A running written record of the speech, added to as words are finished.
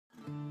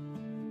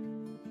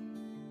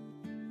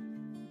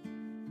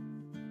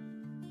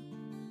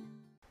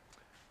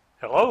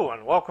Hello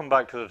and welcome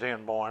back to the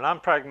Tin Barn. I'm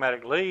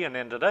Pragmatic Lee, and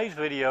in today's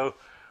video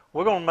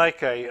we're going to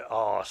make a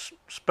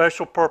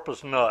special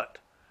purpose nut.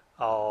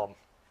 Um,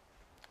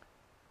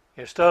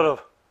 Instead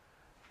of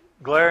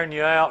glaring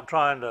you out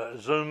trying to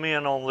zoom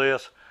in on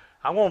this,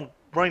 I'm going to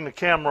bring the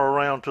camera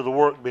around to the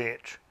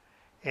workbench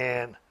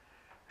and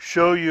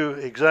show you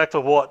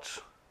exactly what's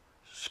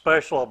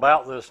special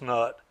about this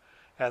nut,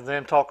 and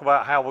then talk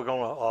about how we're going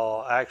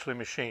to actually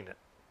machine it.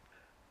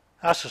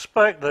 I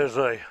suspect there's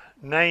a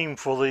name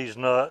for these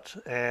nuts,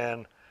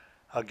 and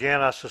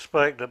again, I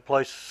suspect that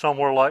places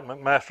somewhere like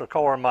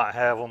McMaster-Carr might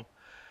have them,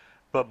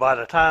 but by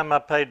the time I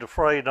paid the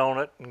freight on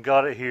it and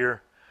got it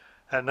here,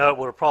 that nut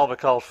would have probably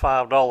cost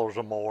 $5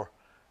 or more.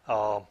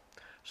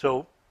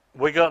 So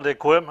we got the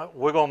equipment.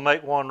 We're going to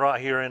make one right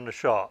here in the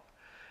shop.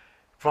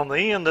 From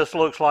the end, this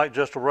looks like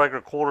just a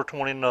regular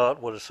 1/4-20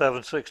 nut with a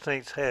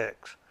 7/16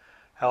 hex.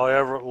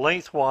 However,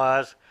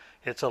 lengthwise,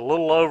 it's a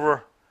little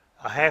over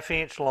a 1/2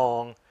 inch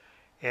long,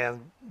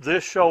 and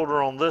this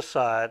shoulder on this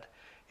side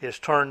is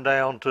turned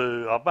down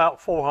to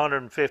about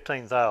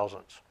 415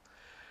 thousandths.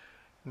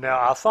 Now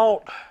I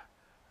thought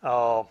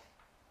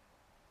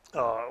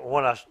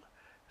when I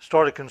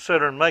started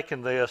considering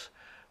making this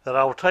that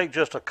I would take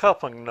just a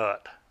coupling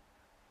nut,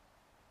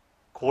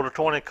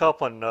 1/4-20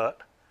 coupling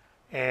nut,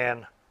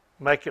 and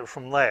make it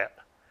from that.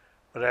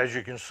 But as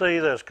you can see,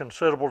 there's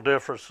considerable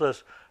difference.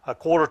 This a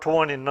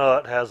 1/4-20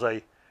 nut has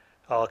a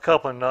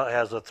coupling nut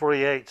has a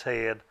 3/8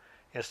 head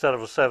instead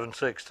of a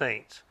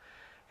 7/16,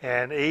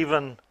 and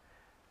even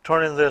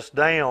turning this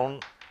down,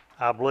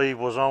 I believe,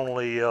 was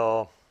only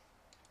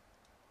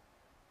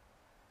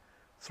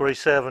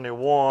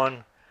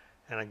 371,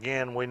 and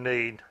again we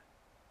need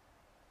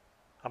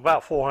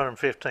about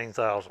 415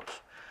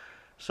 thousandths.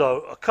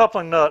 So a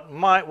coupling nut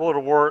would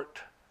have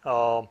worked,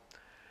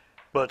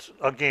 but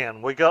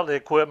again, we got the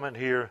equipment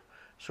here,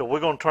 so we're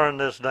going to turn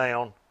this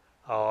down.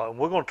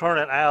 We're going to turn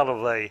it out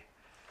of a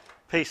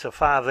piece of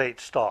 5/8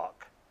 stock.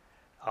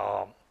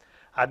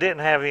 I didn't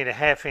have any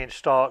 1/2 inch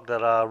stock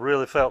that I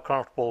really felt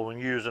comfortable in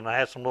using. I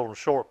had some little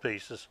short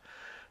pieces.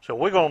 So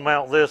we're going to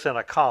mount this in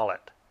a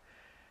collet.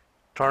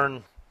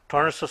 Turn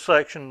the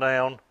section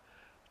down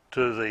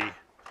to the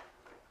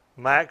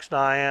max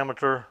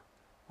diameter,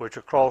 which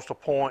across the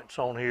points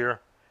on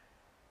here,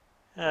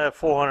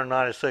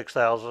 496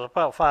 thousandths,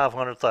 about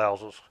 500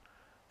 thousandths,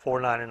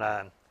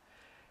 499.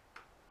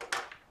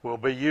 We'll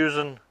be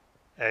using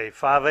a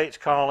 5/8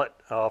 collet,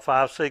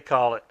 5C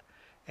collet,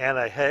 and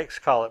a hex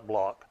collet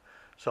block.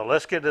 So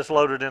let's get this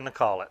loaded in the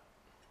collet.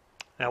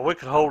 Now we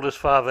can hold this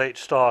 5/8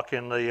 stock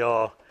in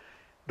the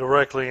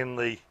directly in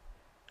the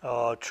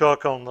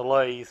chuck on the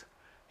lathe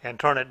and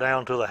turn it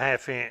down to the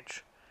 1/2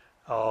 inch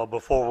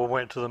before we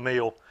went to the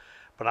mill.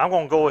 But I'm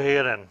going to go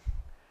ahead and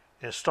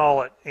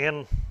install it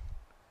in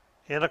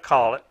a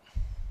collet.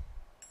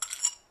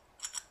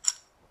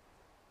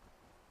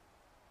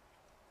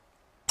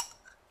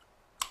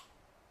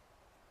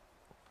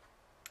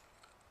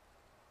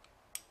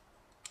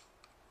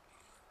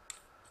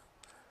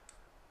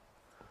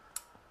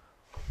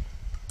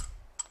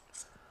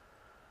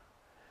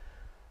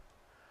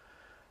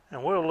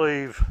 And we'll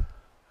leave,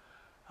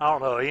 I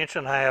don't know,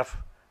 1.5 inches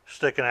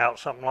sticking out,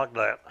 something like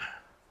that.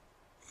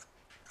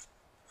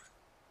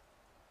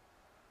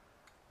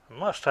 I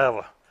must have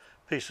a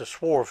piece of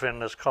swarf in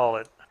this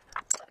collet.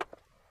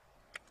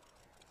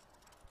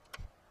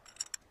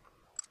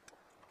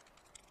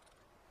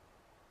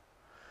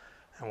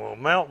 And we'll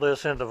mount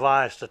this in the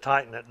vise to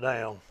tighten it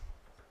down.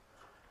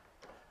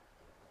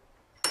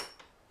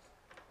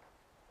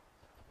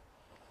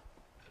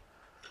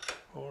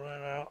 Pull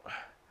that out.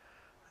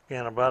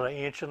 Again, about 1.5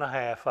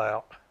 inches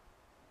out.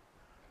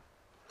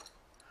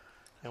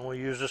 And we'll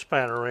use a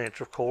spanner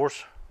wrench, of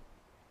course.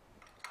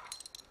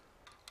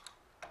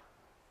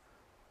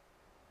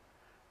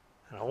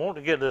 And I want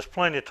to get this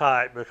plenty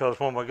tight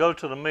because when we go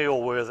to the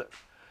mill with it,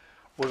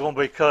 we're going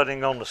to be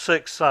cutting on the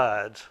 6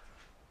 sides.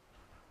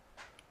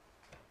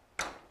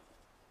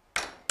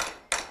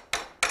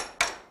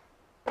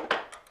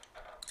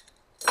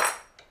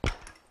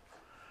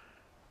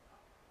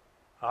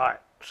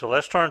 Alright, so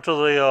let's turn to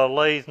the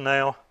lathe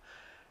now,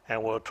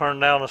 and we'll turn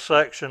down a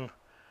section.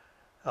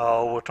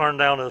 We'll turn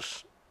down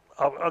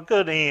a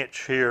good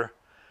inch here,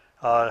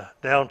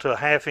 down to a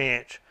 1/2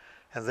 inch,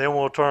 and then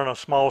we'll turn a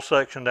small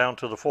section down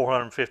to the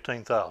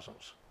 415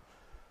 thousandths.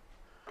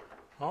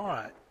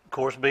 Alright, of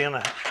course, being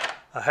a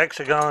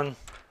hexagon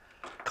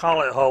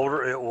collet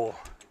holder, it will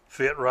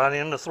fit right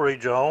in the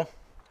 3-jaw.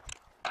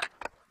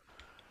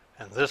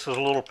 And this is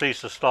a little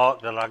piece of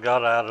stock that I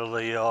got out of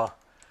the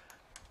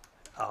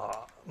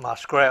my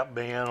scrap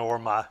bin, or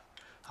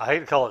I hate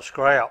to call it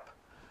scrap.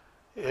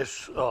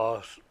 It's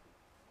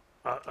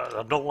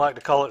I don't like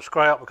to call it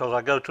scrap because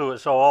I go to it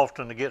so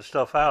often to get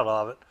stuff out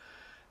of it,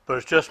 but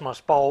it's just my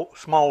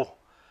small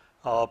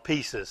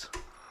pieces,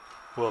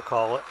 we'll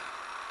call it.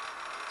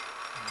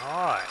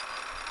 All right.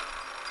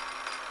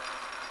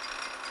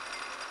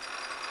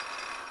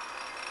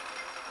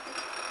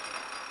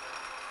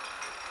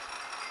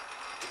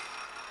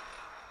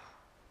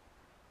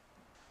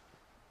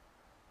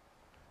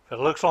 It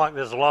looks like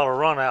there's a lot of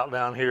run out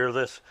down here.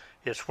 This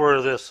is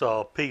where this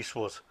piece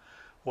was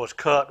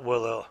cut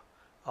with a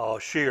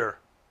shear.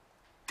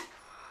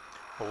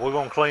 But we're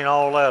going to clean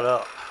all that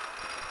up.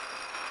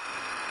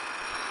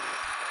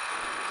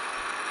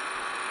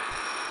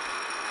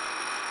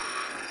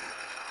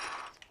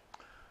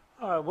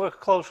 All right, we're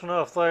close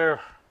enough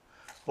there.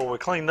 Well, we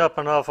cleaned up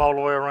enough all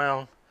the way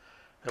around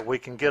that we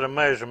can get a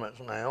measurement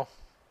now.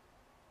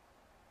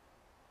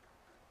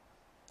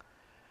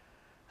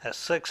 That's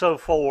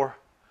 604.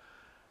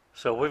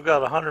 So we've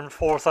got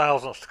 104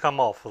 thousandths to come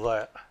off of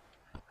that.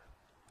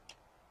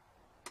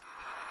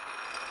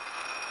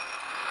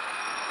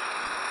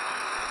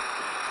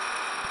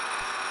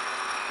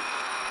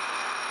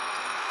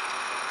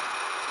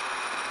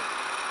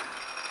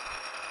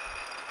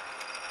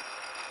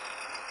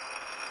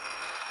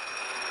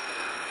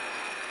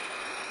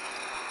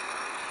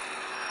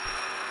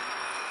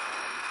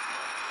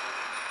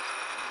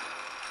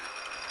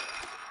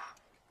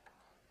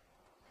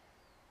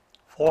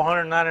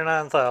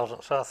 $499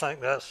 thousandths. I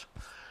think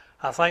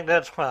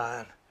that's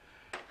fine.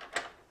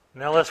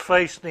 Now let's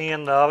face the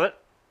end of it.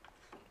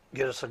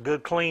 Get us a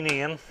good clean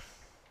end.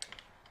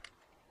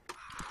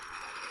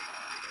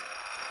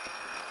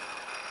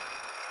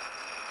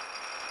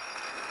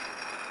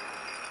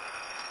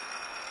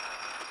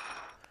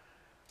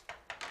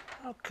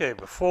 Okay,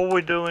 before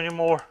we do any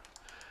more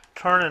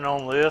turning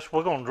on this,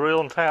 we're going to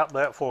drill and tap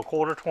that for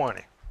 1/4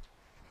 20.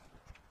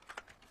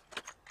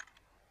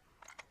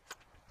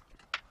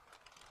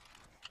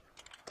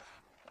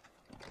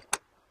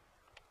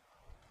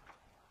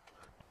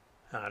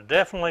 I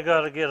definitely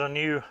got to get a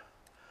new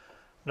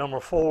number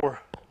 4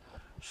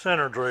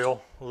 center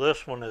drill.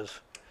 This one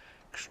is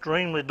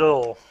extremely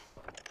dull.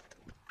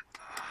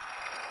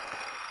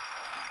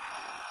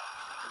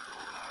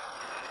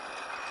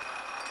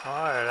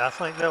 Alright, I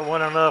think that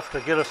went enough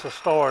to get us a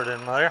start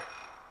in there.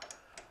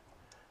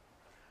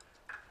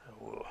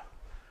 We'll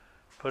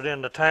put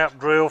in the tap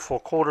drill for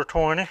 1/4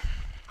 20.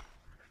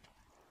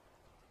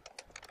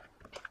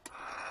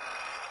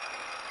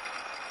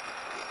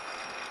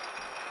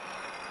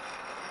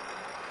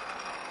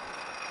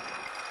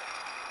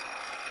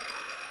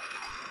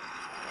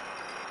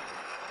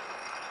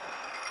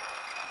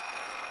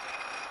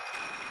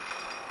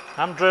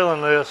 I'm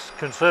drilling this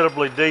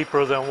considerably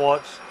deeper than than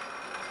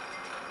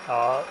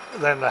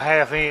the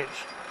 1/2 inch,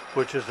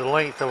 which is the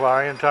length of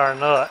our entire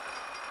nut.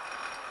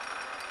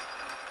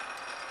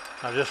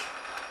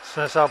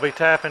 Since I'll be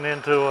tapping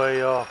into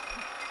a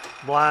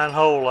blind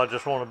hole, I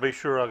just want to be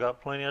sure I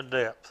got plenty of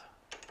depth.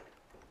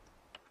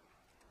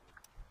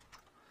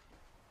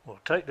 We'll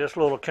take this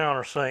little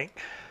countersink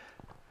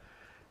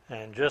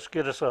and just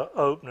get us an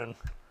opening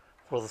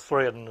for the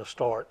threading to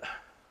start.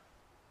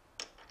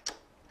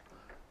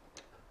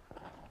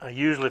 I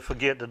usually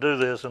forget to do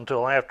this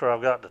until after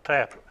I've got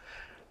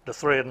the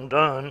threading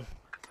done.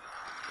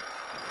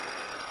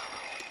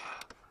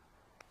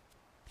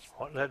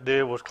 What that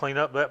did was clean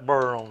up that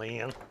burr on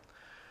the end.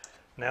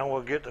 Now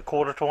we'll get the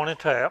 1/4 20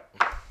 tap.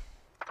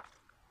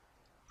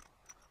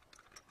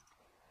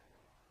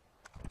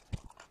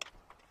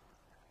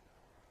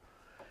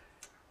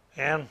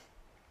 And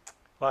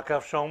like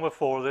I've shown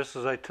before, this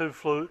is a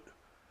 2-flute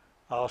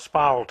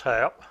spiral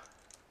tap.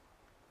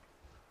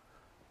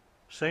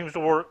 Seems to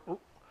work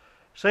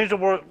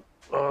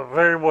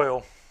very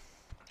well.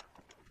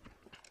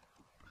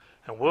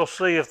 And we'll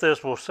see if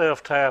this will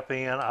self-tap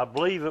in. I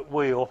believe it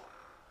will.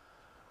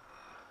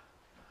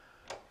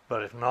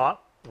 But if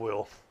not,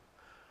 we'll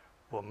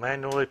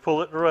manually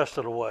pull it the rest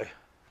of the way.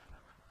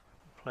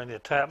 Plenty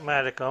of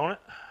Tapmatic on it.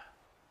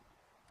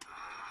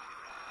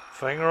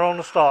 Finger on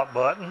the stop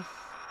button.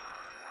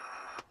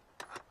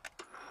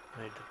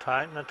 Need to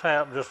tighten the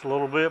tap just a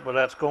little bit, but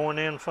that's going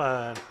in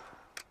fine.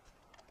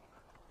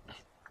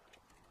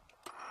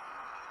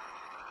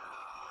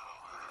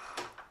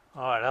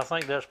 Alright, I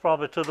think that's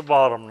probably to the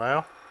bottom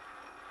now.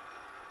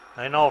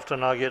 Ain't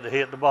often I get to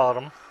hit the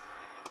bottom.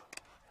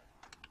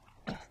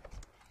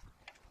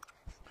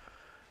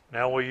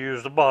 Now we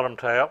use the bottom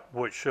tap,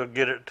 which should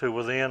get it to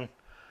within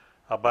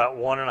about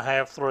 1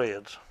 1/2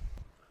 threads.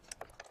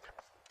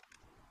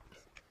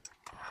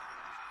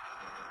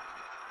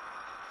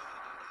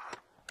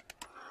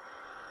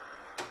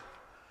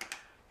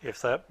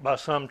 If that by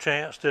some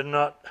chance did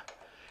not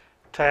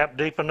tap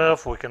deep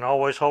enough, we can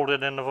always hold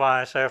it in the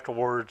vise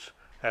afterwards,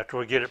 after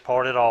we get it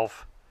parted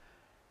off,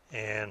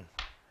 and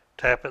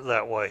tap it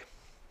that way.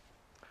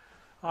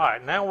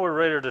 Alright, now we're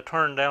ready to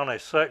turn down a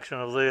section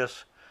of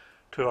this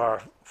to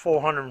our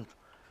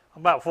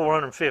about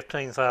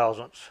 415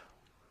 thousandths.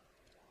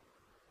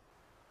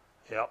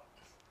 Yep.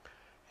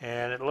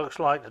 And it looks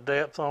like the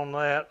depth on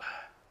that,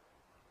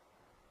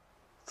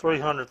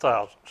 300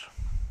 thousandths.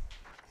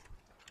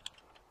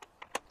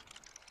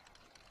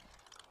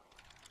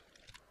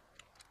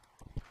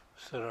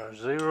 Set our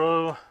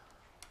 0.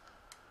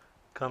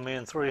 Come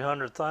in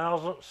 300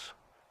 thousandths.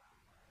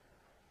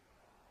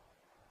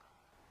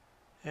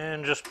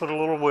 And just put a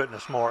little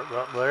witness mark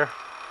right there.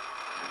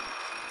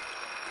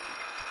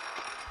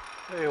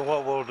 Tell you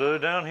what we'll do,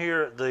 down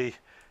here at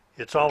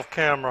it's off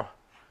camera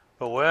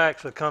but we'll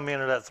actually come in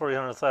at that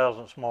 300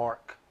 thousandths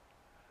mark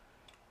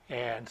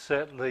and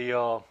set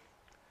the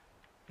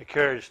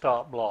carriage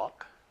stop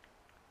block.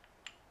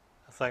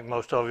 I think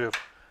most of you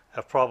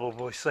have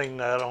probably seen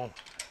that on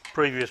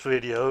previous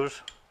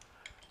videos.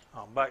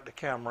 I'll back the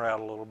camera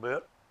out a little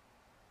bit.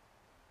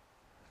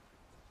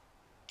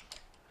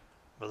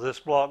 But this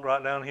block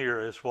right down here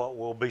is what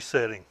we'll be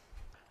setting.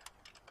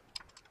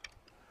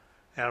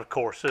 And of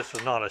course, this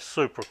is not a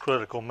super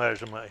critical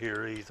measurement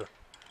here either.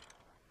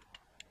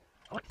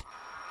 Let's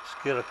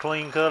get a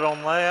clean cut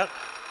on that.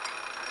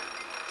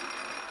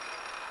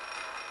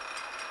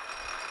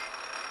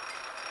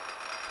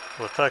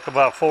 We'll take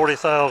about 40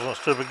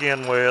 thousandths to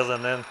begin with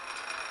and then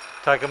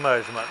take a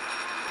measurement.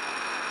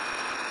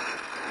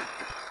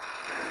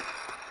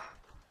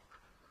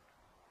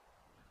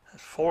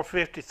 That's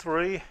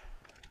 453. It's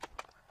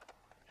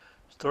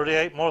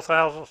 38 more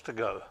thousandths to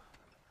go.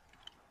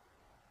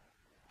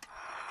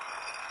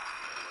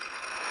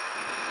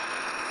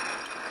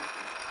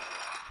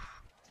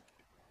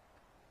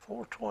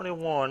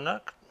 $421.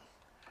 That could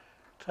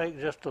take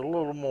just a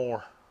little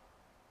more.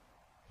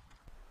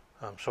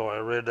 I'm sorry,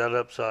 I read that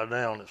upside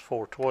down. It's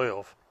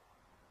 412.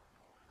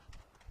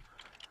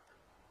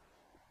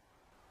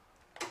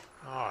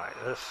 All right,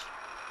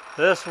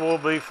 this will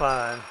be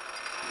fine.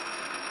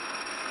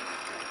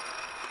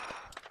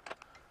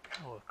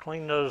 We'll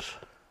clean those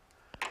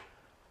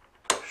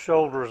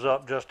shoulders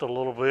up just a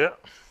little bit.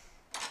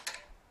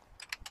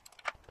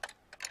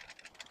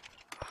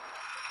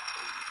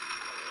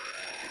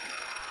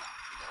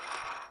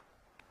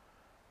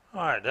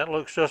 All right, that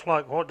looks just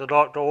like what the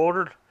doctor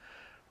ordered.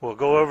 We'll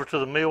go over to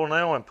the mill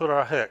now and put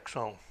our hex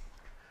on.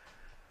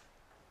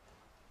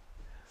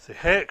 The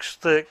hex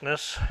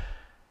thickness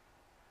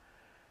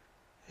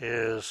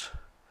is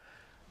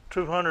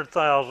 200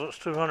 thousandths,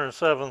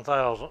 207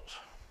 thousandths.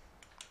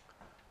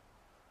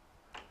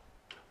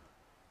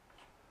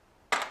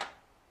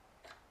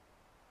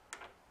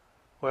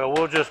 Well,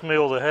 we'll just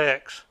mill the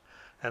hex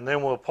and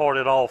then we'll part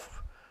it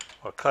off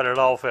or cut it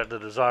off at the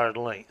desired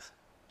length.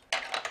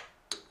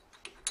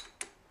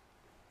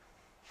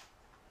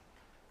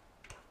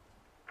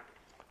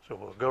 So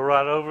we'll go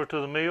right over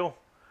to the mill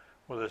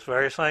with this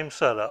very same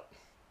setup.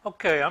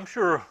 Okay, I'm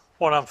sure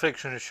what I'm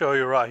fixing to show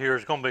you right here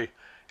is going to be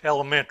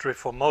elementary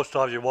for most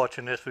of you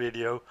watching this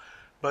video,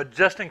 but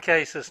just in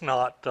case it's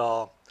not,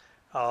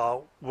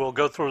 we'll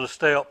go through the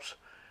steps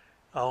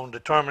on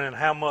determining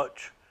how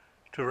much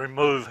to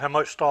remove, how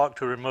much stock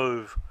to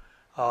remove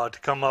to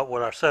come up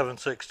with our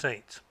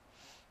 7/16.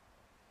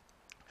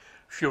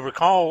 If you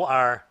recall,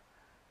 our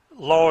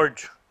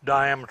large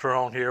diameter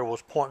on here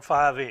was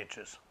 0.5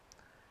 inches.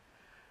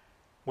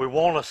 We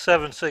want a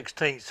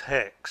 7/16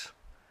 hex.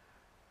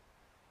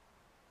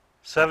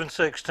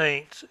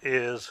 7/16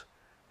 is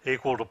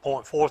equal to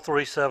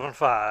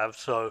 0.4375,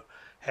 so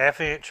half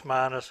inch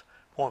minus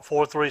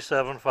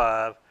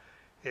 0.4375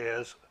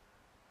 is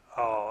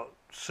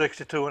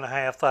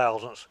 62.5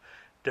 thousandths.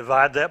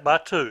 Divide that by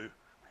 2,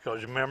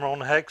 because remember on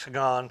the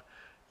hexagon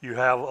you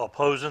have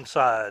opposing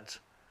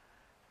sides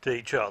to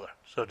each other.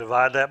 So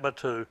divide that by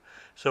 2.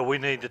 So we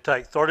need to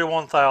take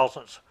 31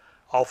 thousandths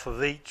off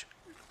of each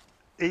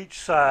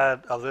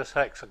side of this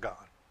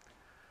hexagon.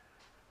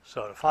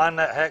 So to find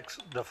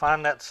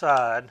that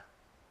side,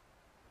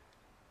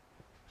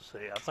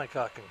 see, I think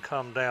I can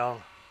come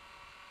down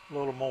a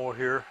little more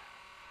here.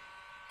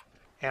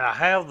 And I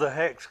have the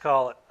hex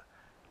collet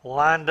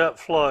lined up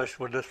flush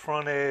with this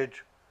front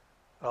edge,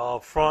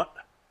 front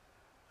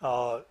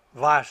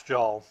vice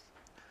jaw.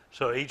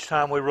 So each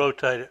time we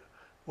rotate it,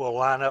 we'll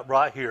line up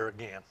right here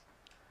again.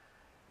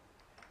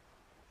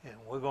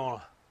 And we're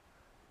gonna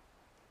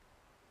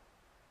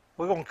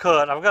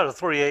cut, I've got a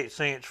 3/8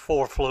 inch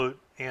 4 flute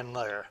in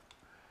there.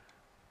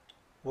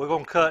 We're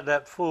going to cut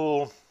that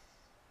full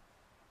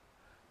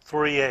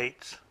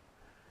 3/8,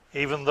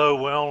 even though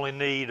we only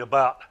need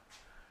about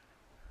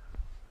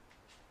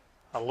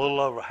a little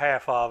over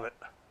half of it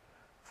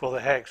for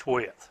the hex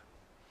width.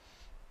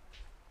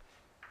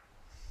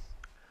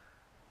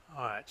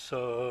 Alright,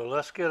 so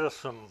let's get us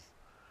some,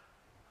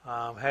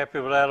 I'm happy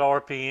with that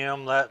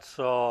RPM. That's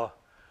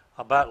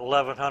about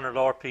 1100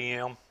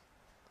 RPM.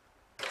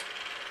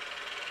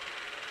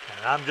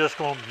 And I'm just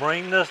going to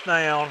bring this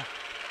down.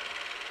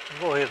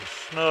 Go ahead and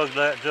snug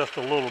that just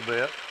a little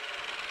bit.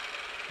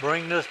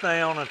 Bring this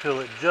down until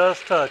it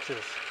just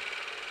touches.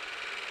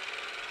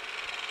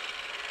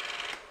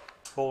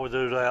 Before we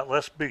do that,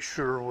 let's be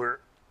sure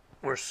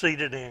we're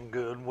seated in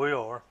good. We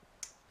are.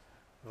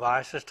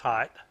 Vise is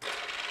tight.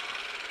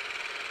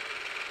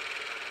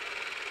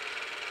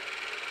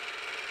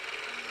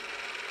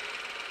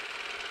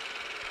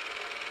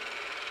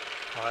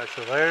 Alright,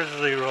 so there's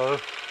 0.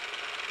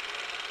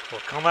 We'll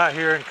come out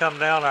here and come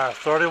down our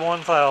 31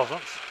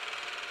 thousandths.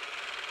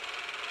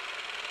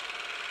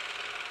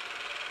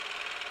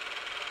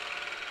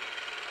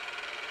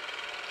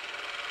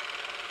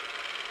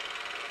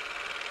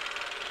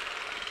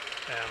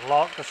 And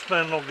lock the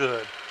spindle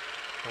good.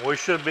 And we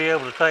should be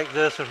able to take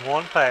this in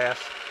one pass.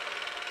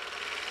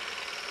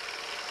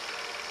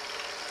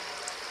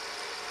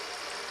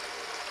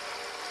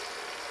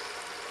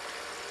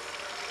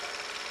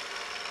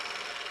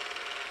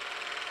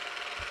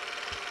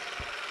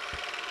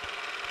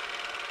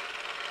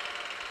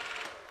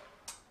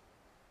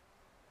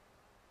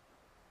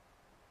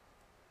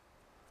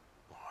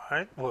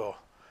 Alright, we'll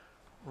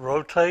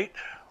rotate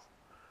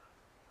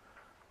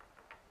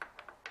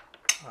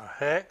our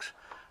hex.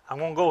 I'm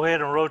going to go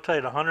ahead and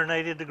rotate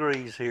 180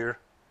 degrees here.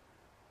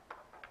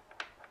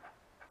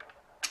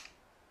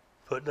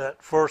 Put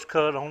that first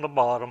cut on the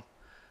bottom.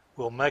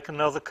 We'll make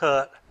another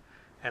cut,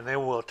 and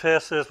then we'll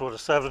test this with a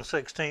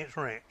 7/16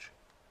 wrench.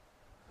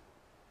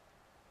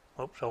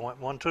 Oops, I went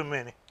one too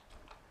many.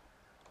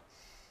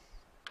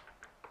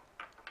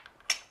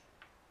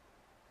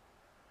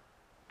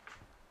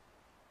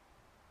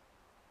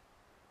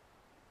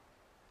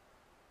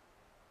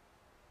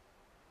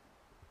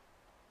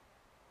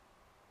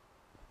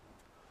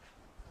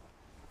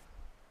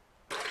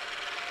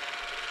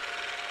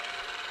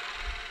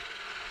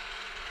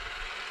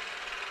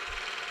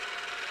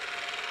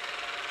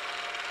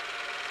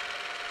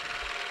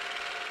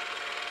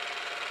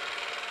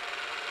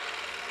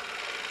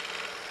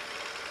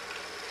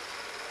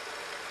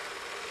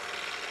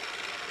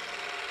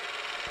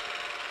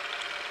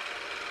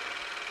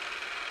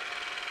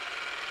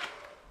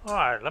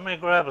 Alright, let me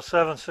grab a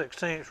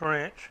 7/16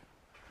 wrench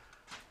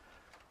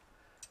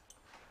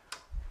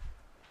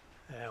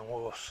and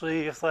we'll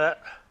see if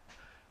that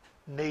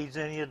needs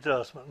any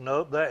adjustment.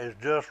 Nope, that is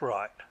just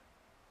right.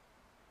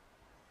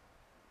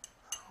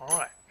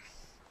 Alright.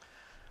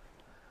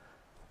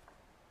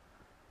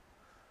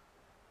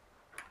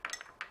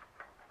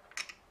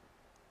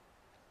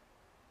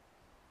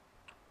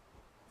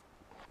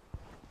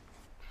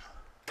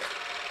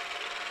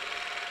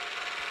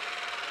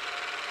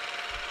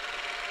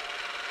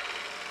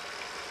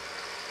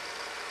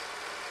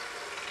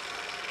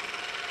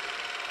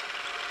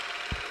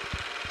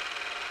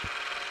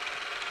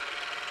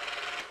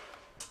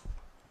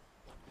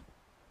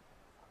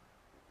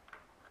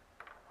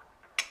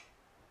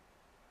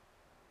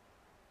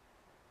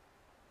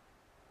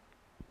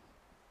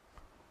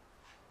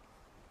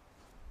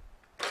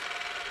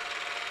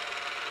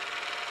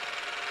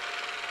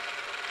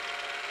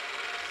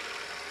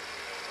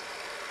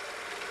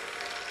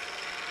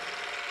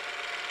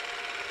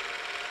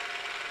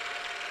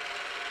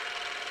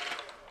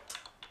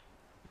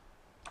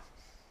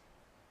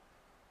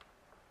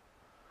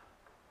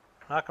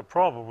 I could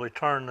probably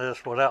turn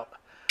this without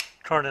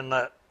turning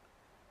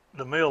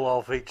the mill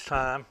off each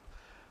time,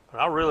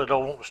 but I really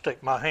don't want to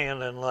stick my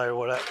hand in there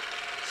without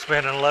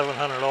spinning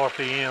 1100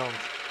 RPMs.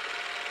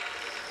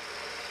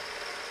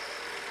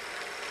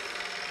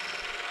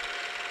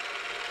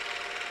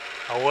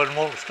 I wouldn't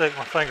want to stick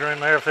my finger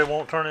in there if it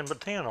won't turn in but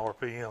 10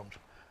 RPMs.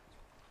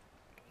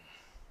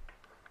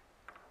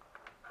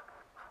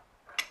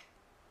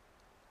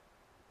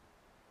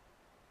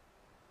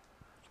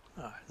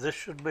 All right, this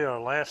should be our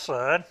last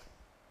side.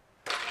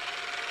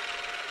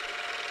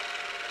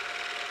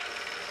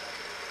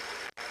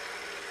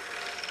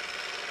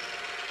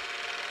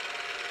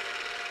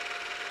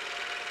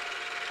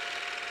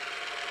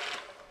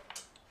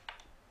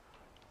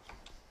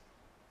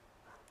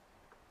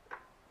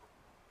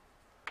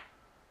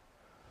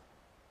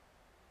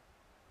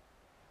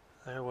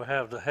 There we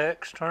have the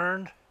hex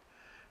turned.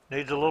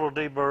 Needs a little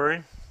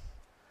deburring.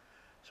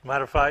 As a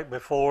matter of fact,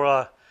 before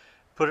I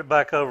put it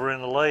back over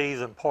in the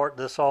lathe and part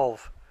this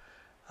off,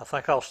 I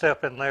think I'll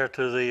step in there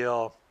to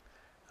the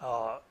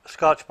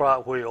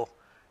Scotch-Brite wheel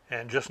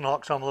and just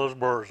knock some of those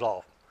burrs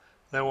off.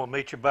 Then we'll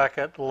meet you back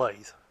at the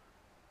lathe.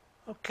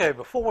 Okay,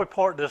 before we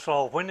part this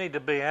off, we need to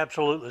be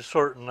absolutely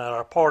certain that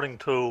our parting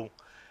tool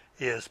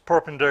is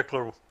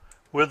perpendicular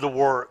with the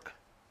work,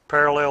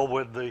 parallel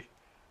with the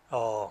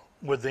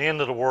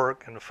end of the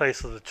work and the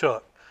face of the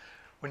chuck.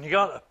 When you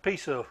got a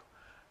piece of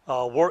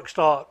work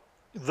stock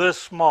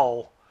this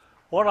small,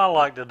 what I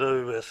like to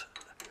do is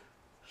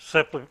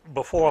simply,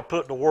 before I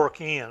put the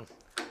work in,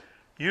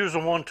 use a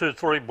 1, 2,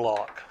 3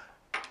 block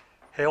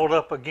held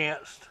up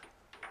against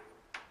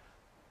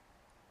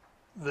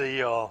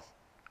the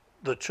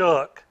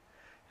chuck,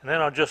 and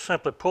then I'll just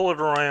simply pull it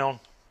around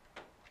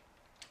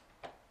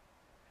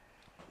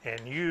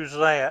and use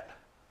that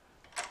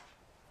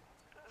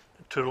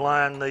to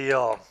line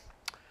the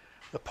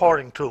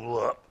parting tool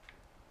up.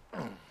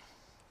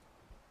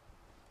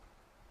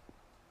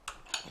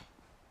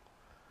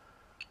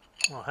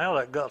 Well, how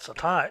that got so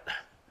tight.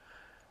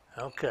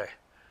 Okay,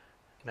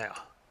 now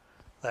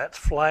that's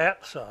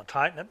flat, so I'll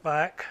tighten it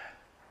back.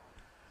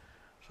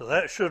 So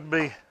that should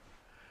be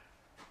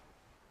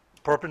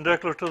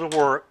perpendicular to the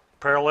work,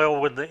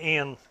 parallel with the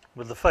end,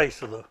 with the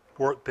face of the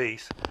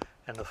workpiece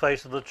and the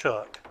face of the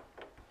chuck.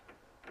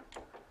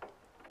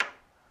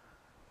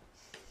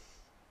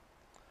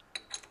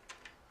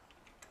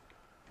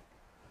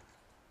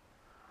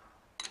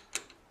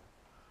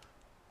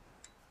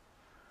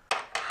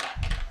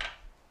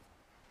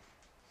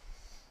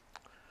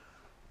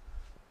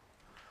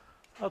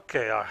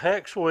 Okay, our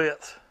hex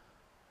width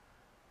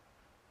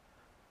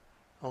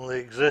on the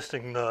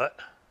existing nut,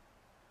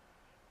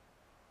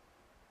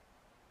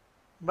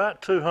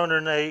 about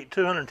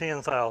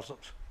 210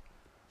 thousandths.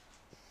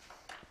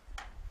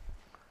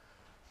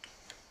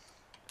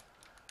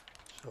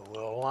 So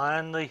we'll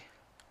line the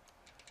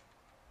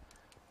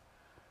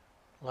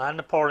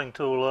parting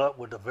tool up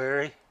with the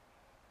very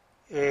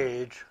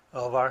edge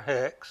of our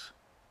hex,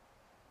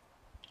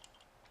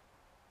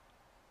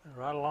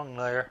 right along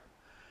there,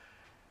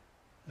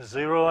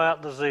 zero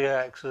out the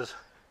z-axis,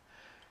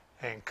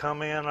 and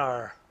come in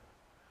our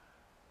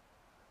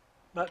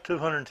about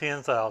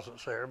 210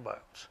 thousandths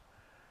thereabouts.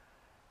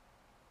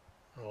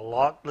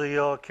 Lock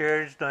the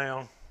carriage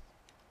down,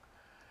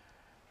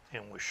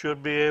 and we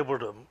should be able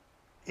to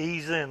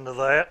ease into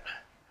that,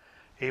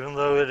 even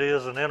though it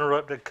is an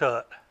interrupted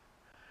cut.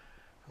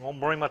 I'm going to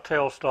bring my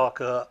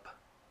tailstock up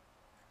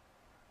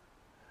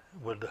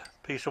with the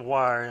piece of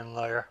wire in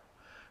there,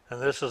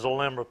 and this is a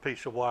limber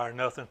piece of wire,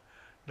 nothing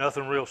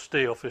real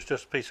stiff. It's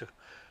just a piece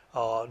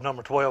of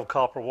number 12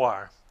 copper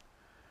wire.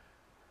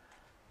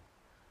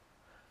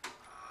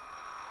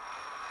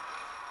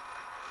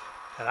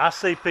 And I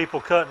see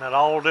people cutting at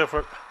all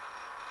different,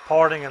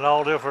 parting at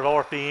all different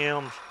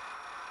RPMs.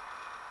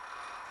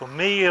 For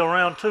me,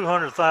 around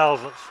 200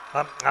 thousandths,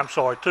 I'm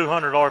sorry,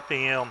 200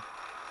 RPM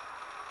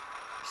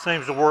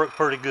seems to work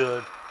pretty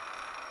good.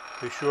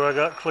 Be sure I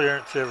got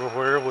clearance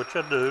everywhere, which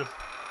I do.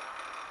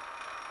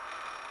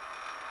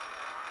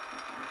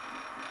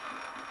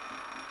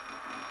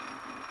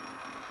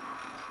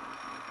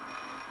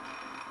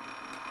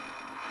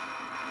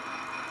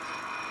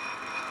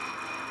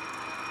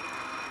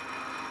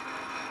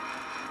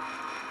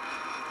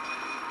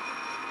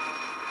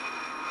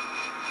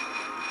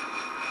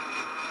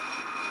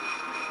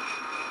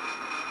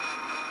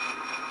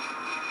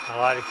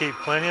 I like to keep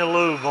plenty of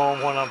lube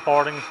on when I'm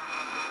parting,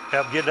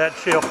 help get that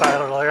chip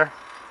out of there.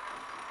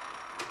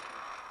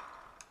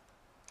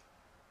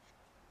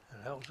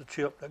 And that was the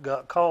chip that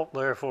got caught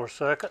there for a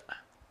second.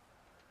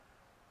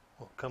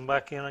 We'll come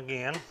back in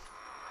again.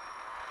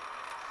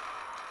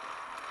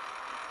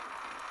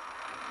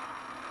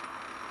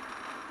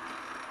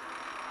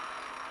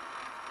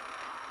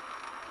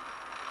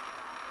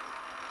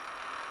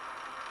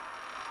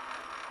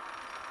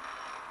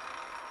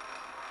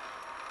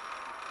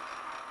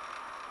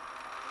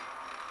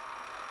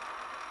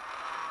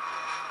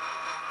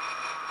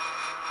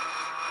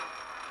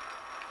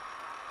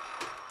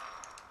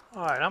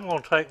 Alright, I'm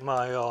going to take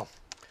my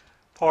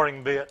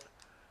parting bit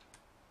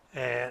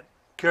and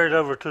carry it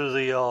over to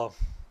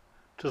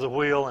the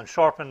wheel and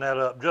sharpen that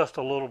up just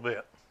a little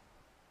bit.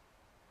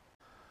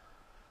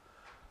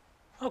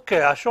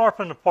 Okay, I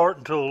sharpened the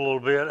parting tool a little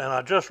bit, and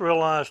I just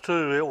realized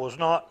too it was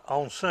not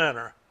on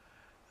center,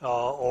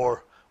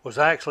 or was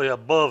actually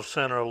above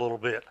center a little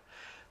bit.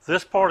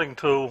 This parting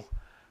tool,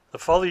 the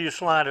further you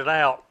slide it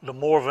out, the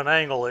more of an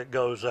angle it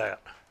goes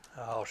at.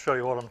 I'll show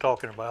you what I'm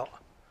talking about.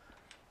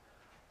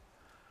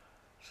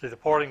 See, the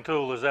parting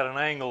tool is at an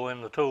angle in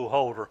the tool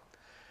holder.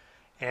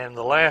 And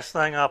the last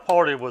thing I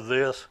parted with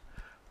this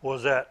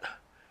was that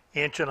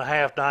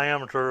 1.5"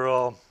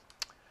 diameter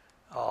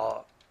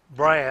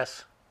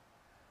brass.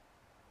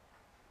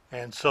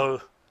 And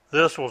so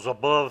this was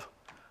above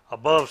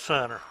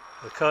center.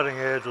 The cutting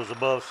edge was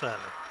above center.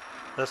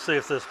 Let's see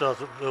if this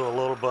doesn't do a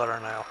little better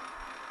now.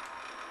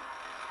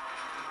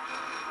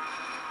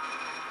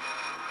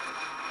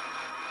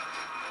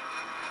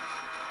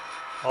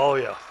 Oh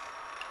yeah.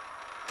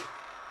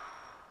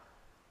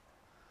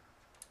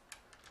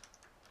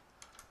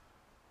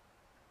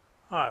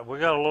 Alright, we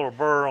got a little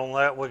burr on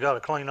that. We got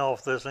to clean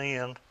off this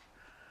end.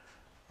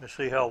 Let's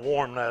see how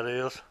warm that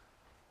is.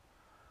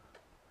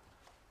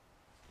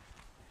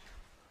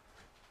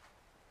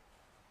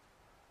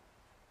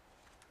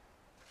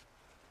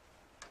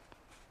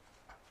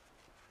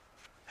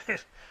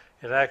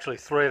 It actually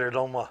threaded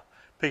on my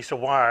piece of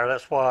wire.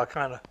 That's why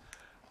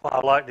I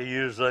like to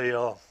use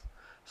a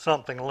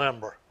something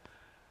limber.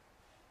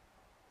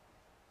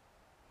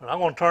 But I'm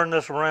going to turn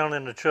this around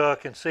in the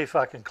chuck and see if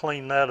I can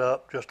clean that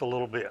up just a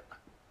little bit.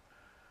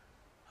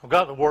 I've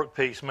got the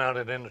workpiece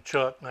mounted in the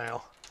chuck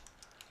now.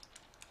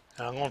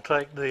 And I'm going to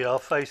take the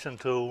facing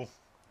tool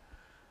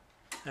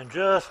and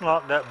just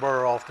knock that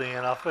burr off the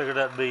end. I figured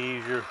that'd be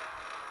easier,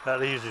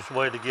 about the easiest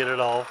way to get it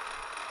off.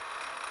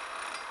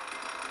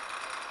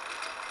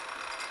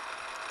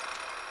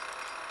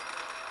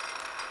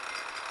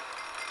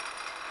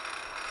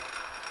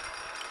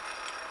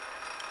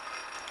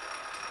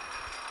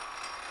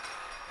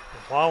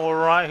 While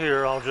we're right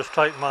here, I'll just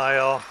take my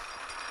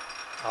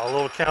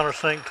little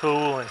countersink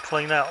tool and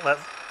clean out that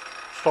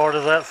start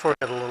of that thread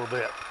a little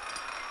bit.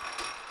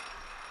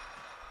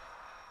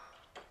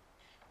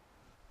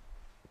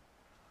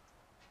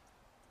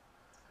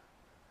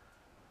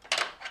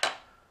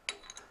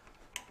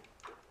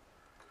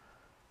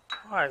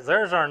 Alright,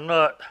 there's our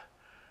nut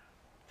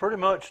pretty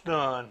much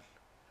done.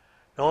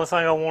 The only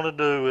thing I want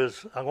to do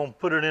is I'm going to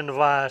put it in the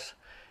vise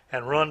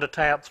and run the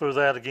tap through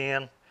that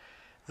again.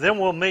 Then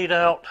we'll meet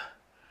out.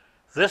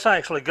 This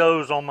actually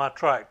goes on my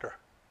tractor,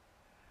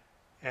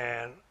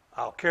 and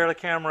I'll carry the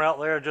camera out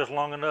there just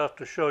long enough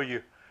to show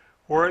you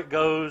where it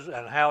goes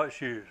and how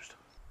it's used.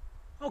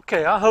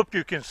 Okay, I hope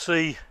you can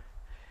see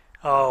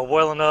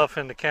well enough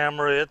in the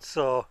camera. It's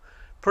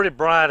pretty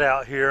bright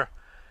out here,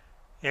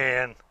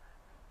 and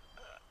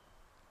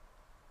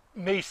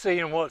me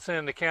seeing what's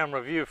in the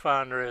camera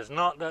viewfinder is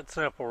not that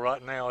simple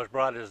right now, as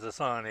bright as the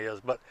sun is.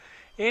 But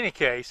any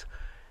case,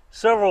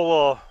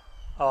 several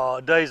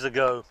days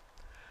ago,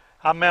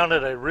 I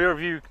mounted a rear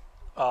view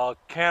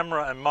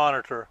camera and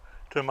monitor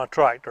to my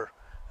tractor.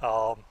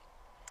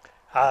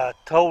 I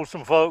told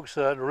some folks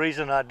that the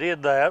reason I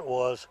did that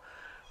was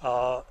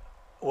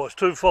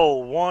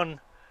twofold.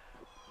 One,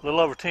 a little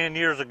over 10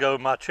 years ago,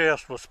 my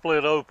chest was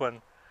split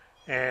open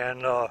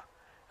and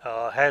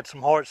had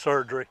some heart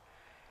surgery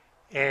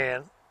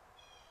and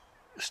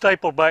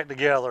stapled back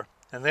together.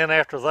 And then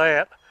after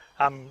that,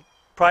 I'm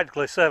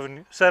practically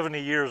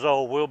 70 years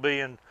old, will be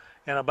in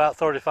about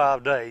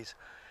 35 days.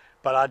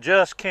 But I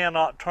just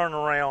cannot turn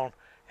around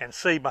and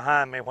see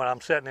behind me when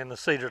I'm sitting in the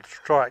seat of the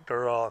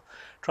tractor,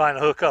 trying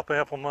to hook up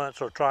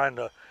implements or trying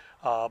to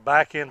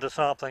back into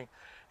something.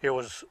 It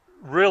was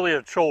really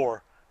a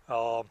chore.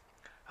 I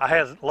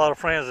had a lot of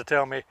friends that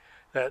tell me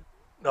that,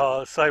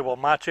 say, well,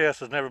 my chest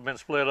has never been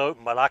split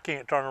open, but I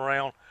can't turn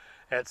around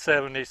at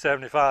 70,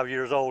 75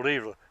 years old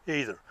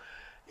either.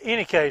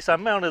 Any case, I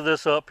mounted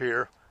this up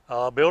here,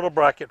 built a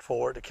bracket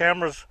for it. The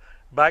camera's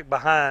back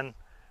behind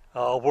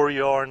where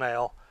you are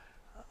now.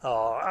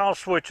 I'll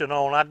switch it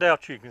on. I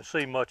doubt you can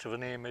see much of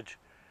an image.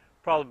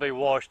 Probably be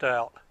washed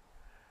out.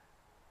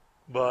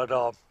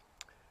 But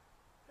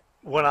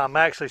when I'm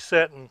actually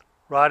sitting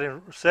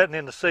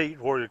in the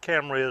seat where the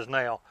camera is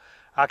now,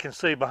 I can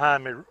see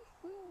behind me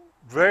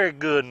very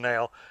good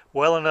now,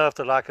 well enough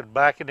that I could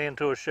back it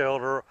into a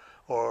shelter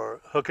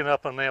or hooking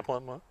up an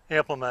implement,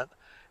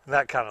 and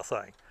that kind of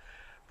thing.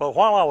 But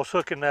while I was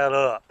hooking that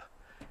up,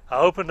 I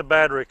opened the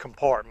battery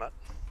compartment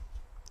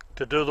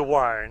to do the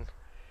wiring,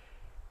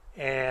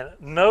 and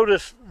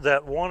noticed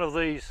that one of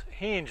these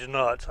hinge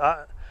nuts,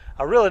 I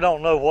really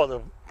don't know what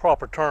the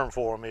proper term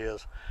for them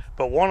is,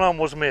 but one of them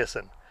was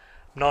missing.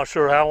 I'm not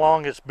sure how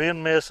long it's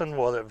been missing,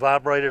 whether it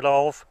vibrated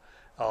off.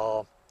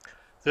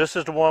 This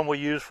is the one we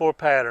use for a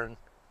pattern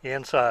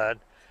inside,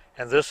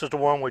 and this is the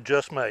one we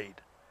just made.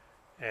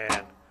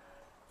 And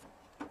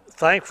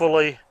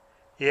thankfully,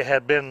 it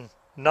had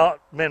not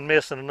been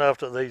missing enough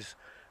that these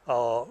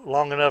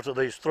long enough that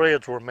these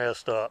threads were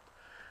messed up.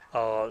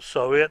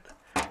 So it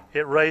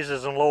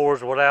raises and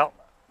lowers without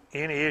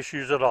any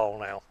issues at all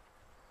now.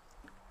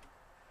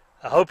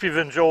 I hope you've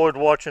enjoyed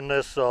watching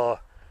this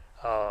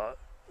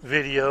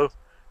video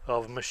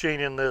of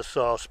machining this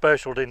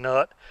specialty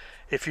nut.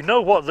 If you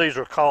know what these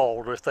are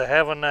called, or if they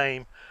have a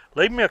name,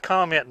 leave me a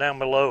comment down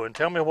below and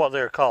tell me what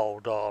they're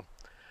called.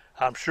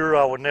 I'm sure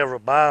I would never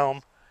buy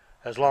them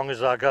as long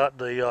as I got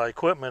the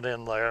equipment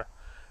in there,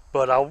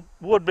 but I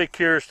would be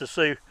curious to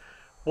see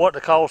what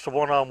the cost of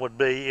one of them would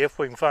be if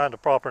we can find a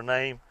proper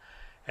name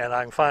and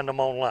I can find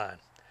them online.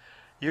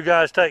 You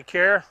guys take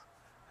care,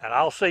 and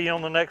I'll see you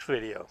on the next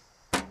video.